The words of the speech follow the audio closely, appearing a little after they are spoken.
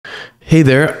Hey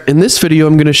there, in this video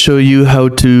I'm going to show you how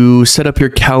to set up your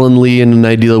Calendly in an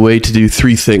ideal way to do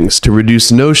three things: to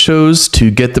reduce no-shows,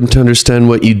 to get them to understand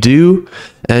what you do,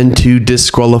 and to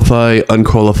disqualify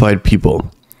unqualified people.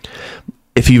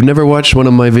 If you've never watched one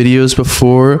of my videos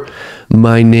before,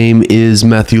 my name is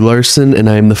Matthew Larson and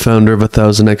I am the founder of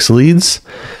 1000x Leads.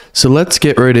 So let's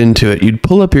get right into it. You'd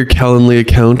pull up your Calendly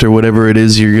account or whatever it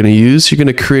is you're going to use. You're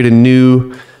going to create a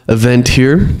new event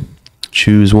here.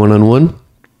 Choose one-on-one.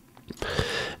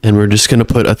 And we're just going to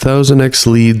put 1000x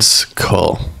Leads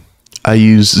call. I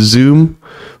use Zoom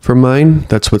for mine.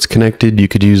 That's what's connected. You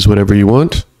could use whatever you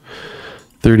want.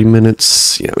 30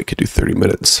 minutes. Yeah, we could do 30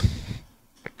 minutes.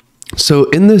 So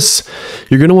in this,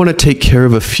 you're going to want to take care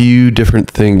of a few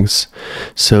different things.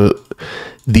 So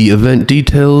the event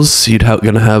details,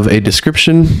 going to have a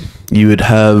description. You would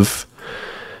have,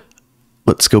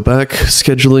 let's go back,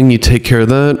 scheduling, you take care of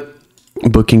that.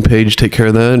 Booking page, take care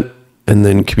of that. And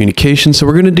then communication. So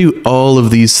we're going to do all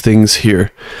of these things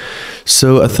here.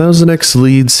 So 1000x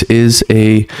Leads is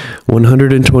a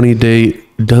 120-day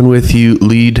done with you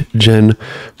lead gen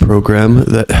program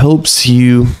that helps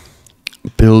you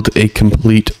build a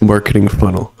complete marketing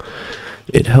funnel.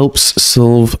 It helps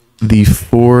solve the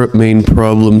four main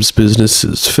problems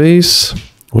businesses face.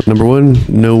 Number one,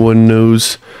 no one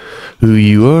knows who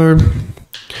you are.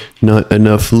 Not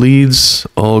enough leads.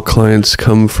 All clients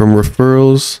come from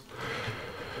referrals.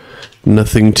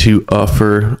 Nothing to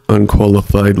offer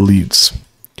unqualified leads.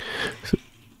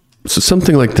 So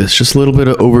something like this, just a little bit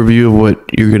of overview of what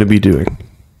you're going to be doing.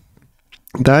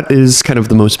 That is kind of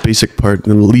the most basic part,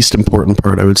 and the least important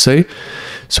part, I would say.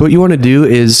 So what you want to do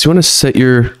is you want to set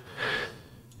your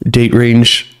date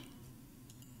range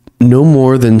no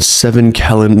more than 7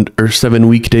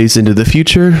 weekdays into the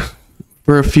future.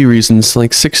 For a few reasons,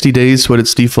 like 60 days, what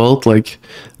it's default, like,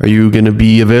 are you going to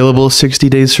be available 60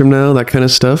 days from now, that kind of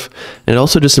stuff. And it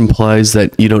also just implies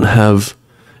that you don't have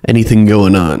anything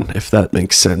going on, if that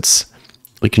makes sense.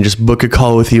 We can just book a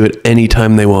call with you at any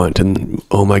time they want, and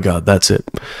oh my God, that's it.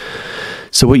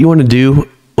 So what you want to do,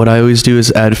 what I always do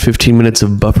is add 15 minutes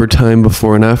of buffer time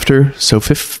before and after. So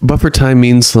buffer time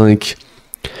means like,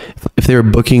 if they were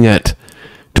booking at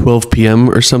 12 p.m.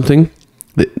 or something,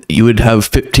 you would have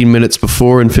 15 minutes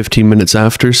before and 15 minutes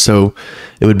after. So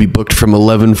it would be booked from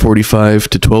 11:45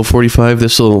 to 12:45.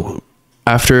 This will,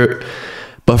 after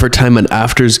buffer time and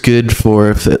after is good for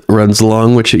if it runs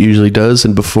long, which it usually does,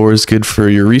 and before is good for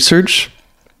your research.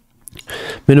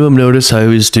 Minimum notice, I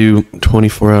always do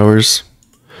 24 hours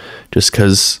just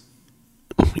because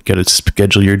you got to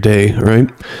schedule your day, right?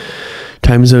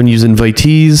 Time zone, use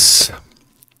invitees.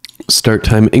 Start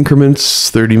time increments,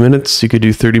 30 minutes. You could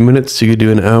do 30 minutes. You could do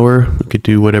an hour. You could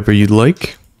do whatever you'd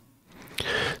like.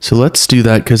 So let's do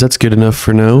that because that's good enough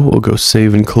for now. We'll go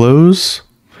save and close.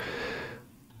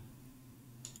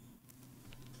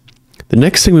 The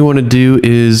next thing we want to do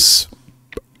is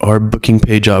our booking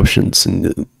page options,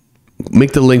 and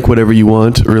make the link whatever you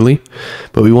want, really.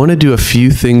 But we want to do a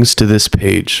few things to this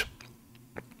page.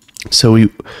 So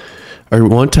I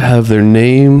want to have their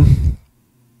name,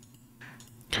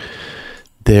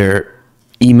 their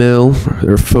email,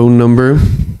 their phone number.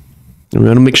 And we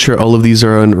want to make sure all of these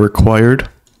are required,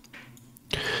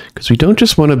 because we don't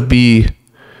just want to be,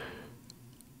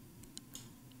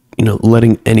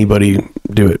 letting anybody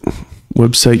do it.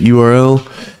 Website URL,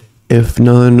 if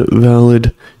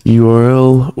non-valid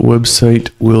URL, website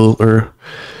or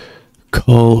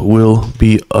call will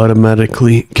be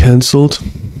automatically canceled.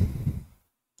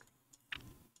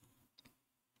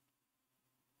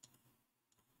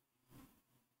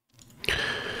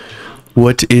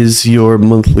 What is your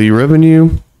monthly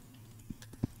revenue?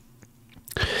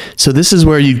 So this is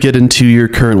where you get into your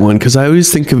current one, because I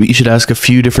always think you should ask a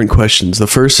few different questions. The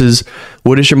first is,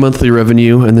 what is your monthly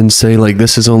revenue? And then say, like,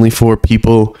 this is only for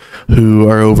people who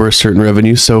are over a certain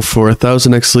revenue. So for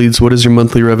 1000x Leads, what is your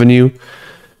monthly revenue?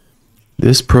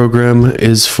 This program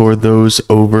is for those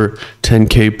over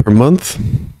 10K per month.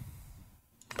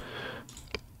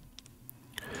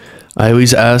 I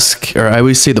always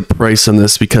say the price on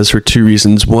this because for two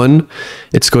reasons. One,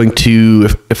 it's going to,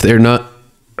 if they're not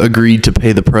agreed to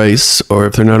pay the price, or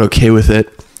if they're not okay with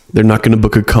it, they're not going to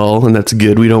book a call, and that's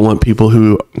good. We don't want people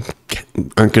who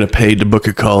aren't going to pay to book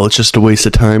a call. It's just a waste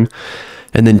of time.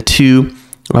 And then two,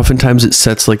 oftentimes it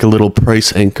sets like a little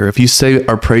price anchor. If you say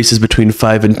our price is between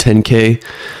 5 and 10K,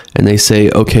 and they say,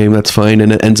 okay, that's fine,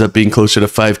 and it ends up being closer to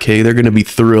 5K, they're going to be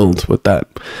thrilled with that.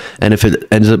 And if it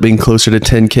ends up being closer to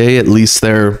 10K, at least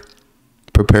they're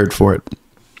prepared for it.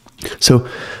 So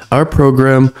our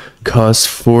program costs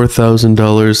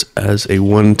 $4,000 as a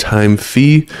one-time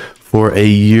fee for a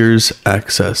year's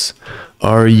access.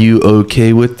 are you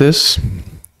okay with this?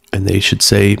 And they should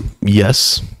say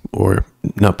yes or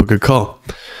not book a call.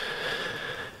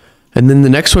 And then the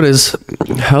next one is,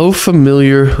 how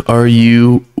familiar are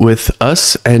you with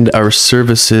us and our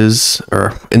services,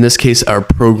 or in this case, our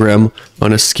program,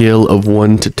 on a scale of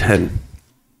 1 to 10?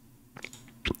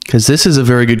 Because this is a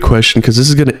very good question, because this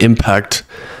is going to impact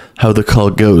how the call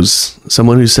goes.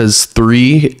 Someone who says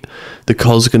 3, the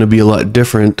call is going to be a lot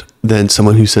different than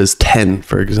someone who says 10,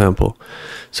 for example.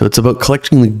 So it's about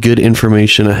collecting the good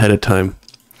information ahead of time.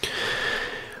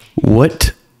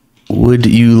 What would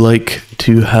you like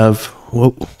to have?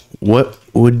 What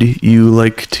would you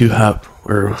like to have?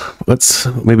 Or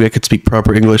maybe I could speak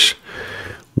proper English.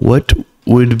 What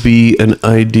would be an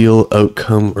ideal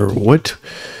outcome, or what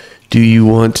do you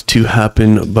want to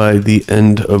happen by the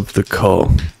end of the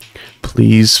call?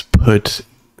 Please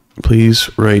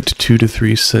write 2 to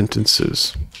 3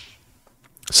 sentences.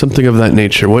 Something of that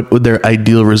nature. What would their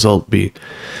ideal result be?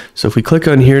 So if we click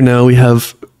on here now, we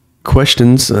have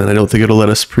questions, and I don't think it'll let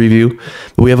us preview,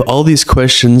 but we have all these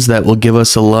questions that will give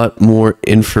us a lot more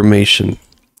information,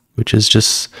 which is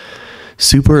just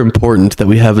super important that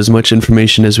we have as much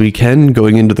information as we can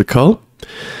going into the call.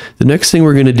 The next thing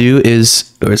we're going to do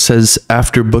is, it says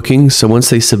after booking, so once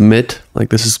they submit, like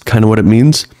this is kind of what it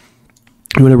means,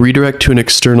 we want to redirect to an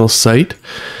external site,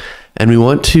 and we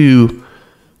want to,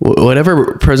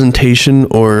 whatever presentation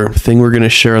or thing we're going to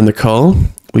share on the call,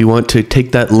 we want to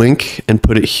take that link and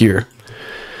put it here,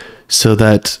 so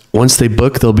that once they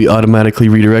book, they'll be automatically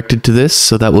redirected to this.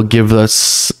 So that will give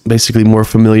us basically more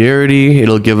familiarity.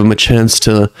 It'll give them a chance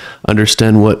to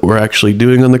understand what we're actually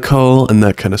doing on the call and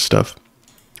that kind of stuff.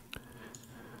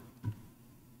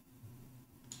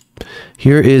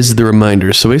 Here is the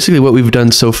reminder. So basically what we've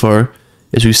done so far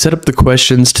is we set up the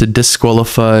questions to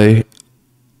disqualify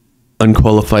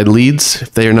unqualified leads.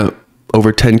 If they are not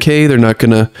over 10K, they're not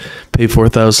going to pay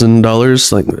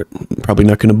 $4,000, like they're probably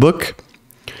not going to book.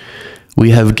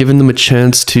 We have given them a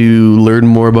chance to learn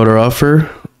more about our offer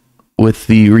with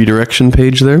the redirection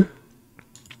page there.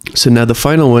 So now the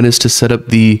final one is to set up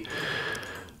the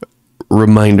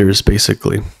reminders,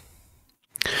 basically.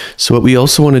 So what we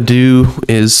also want to do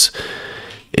is,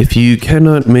 if you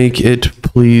cannot make it,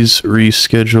 please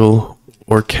reschedule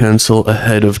or cancel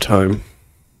ahead of time.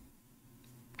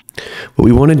 What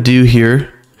we want to do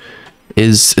here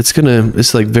is, it's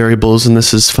like variables, and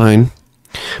this is fine,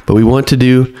 but we want to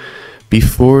do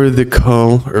before the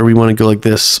call, or we want to go like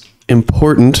this: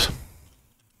 important,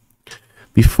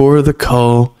 before the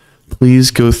call, please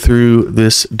go through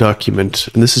this document.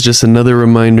 And this is just another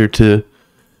reminder to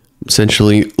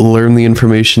essentially learn the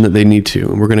information that they need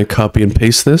to. And we're going to copy and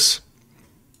paste this.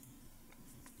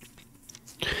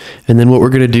 And then what we're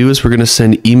going to do is we're going to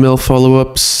send email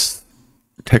follow-ups,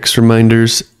 text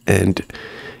reminders, and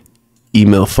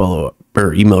email follow-up,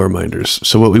 or email reminders.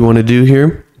 So what we want to do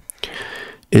here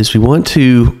is we want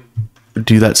to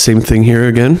do that same thing here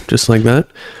again, just like that.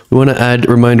 We want to add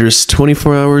reminders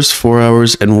 24 hours, 4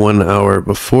 hours, and 1 hour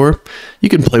before. You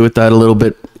can play with that a little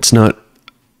bit. It's not,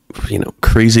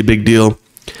 crazy big deal.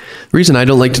 The reason I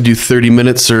don't like to do 30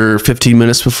 minutes or 15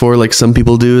 minutes before like some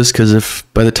people do is because if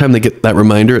by the time they get that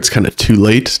reminder, it's kind of too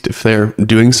late if they're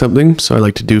doing something. So I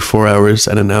like to do 4 hours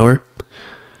and an hour.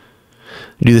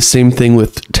 I do the same thing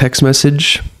with text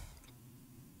message.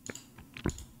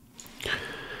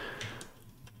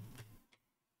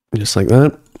 Just like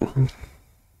that.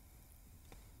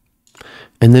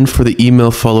 And then for the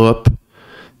email follow-up,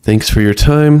 thanks for your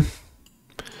time.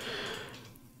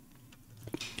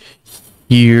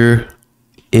 Here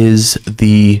is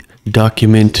the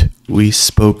document we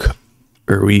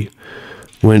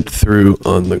went through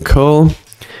on the call.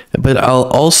 But I'll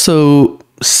also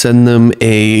send them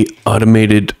a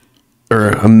automated or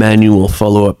a manual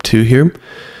follow-up too here.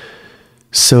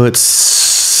 So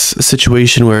it's a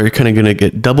situation where you're kind of going to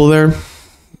get double there.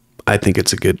 I think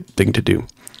it's a good thing to do.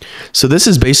 So this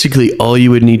is basically all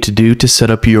you would need to do to set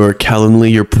up your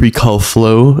Calendly, your pre-call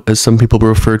flow, as some people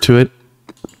refer to it.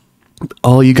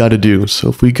 All you got to do. So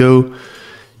if we go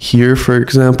here, for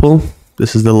example,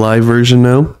 this is the live version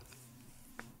now,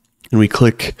 and we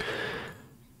click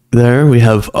there, we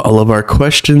have all of our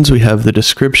questions, we have the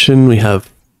description, we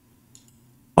have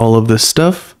all of this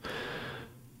stuff.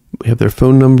 We have their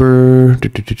phone number,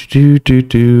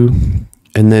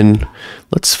 and then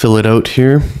let's fill it out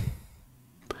here.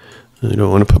 I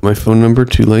don't want to put my phone number,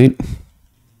 too late.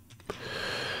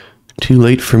 Too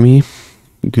late for me.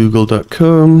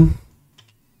 Google.com.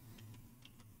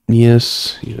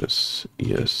 Yes, yes,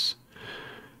 yes.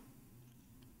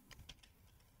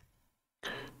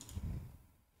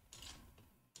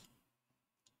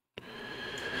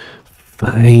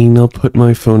 Fine, I'll put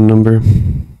my phone number.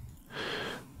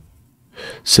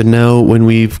 So now when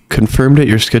we've confirmed it,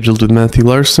 you're scheduled with Matthew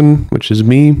Larson, which is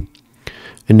me,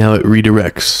 and now it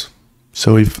redirects.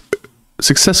 So we've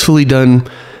successfully done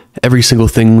every single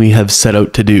thing we have set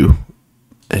out to do.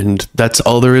 And that's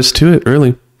all there is to it,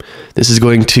 really. This is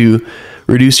going to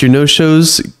reduce your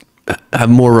no-shows, have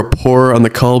more rapport on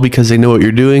the call because they know what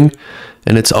you're doing,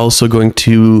 and it's also going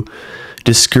to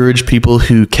discourage people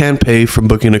who can't pay from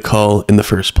booking a call in the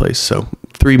first place. So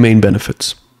 3 main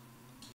benefits.